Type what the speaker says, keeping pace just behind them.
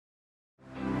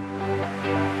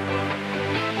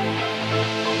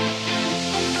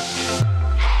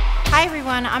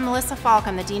everyone, I'm Melissa Falk.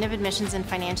 I'm the Dean of Admissions and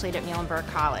Financial Aid at Muhlenberg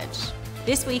College.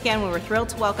 This weekend, we were thrilled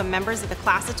to welcome members of the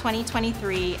class of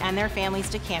 2023 and their families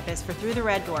to campus for Through the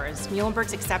Red Doors,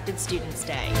 Muhlenberg's Accepted Students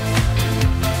Day.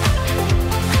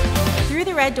 Through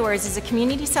the Red Doors is a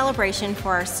community celebration for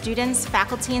our students,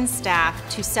 faculty, and staff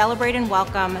to celebrate and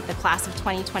welcome the class of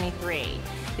 2023.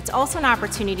 It's also an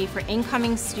opportunity for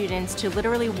incoming students to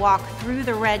literally walk through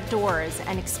the red doors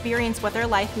and experience what their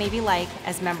life may be like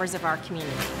as members of our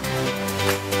community.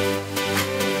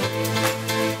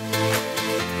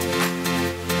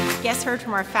 Guests heard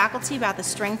from our faculty about the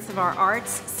strengths of our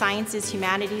arts, sciences,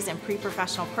 humanities, and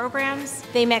pre-professional programs.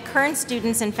 They met current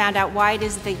students and found out why it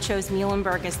is that they chose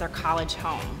Muhlenberg as their college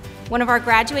home. One of our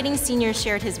graduating seniors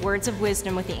shared his words of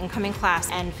wisdom with the incoming class,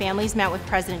 and families met with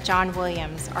President John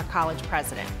Williams, our college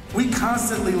president. We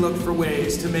constantly look for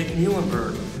ways to make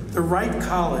Muhlenberg the right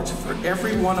college for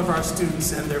every one of our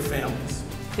students and their families.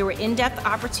 There were in-depth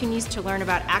opportunities to learn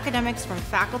about academics from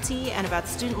faculty and about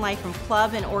student life from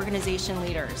club and organization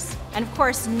leaders. And of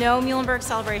course, no Muhlenberg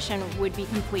celebration would be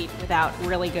complete without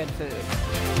really good food.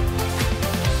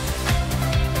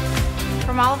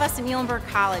 From all of us at Muhlenberg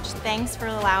College, thanks for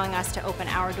allowing us to open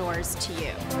our doors to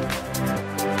you.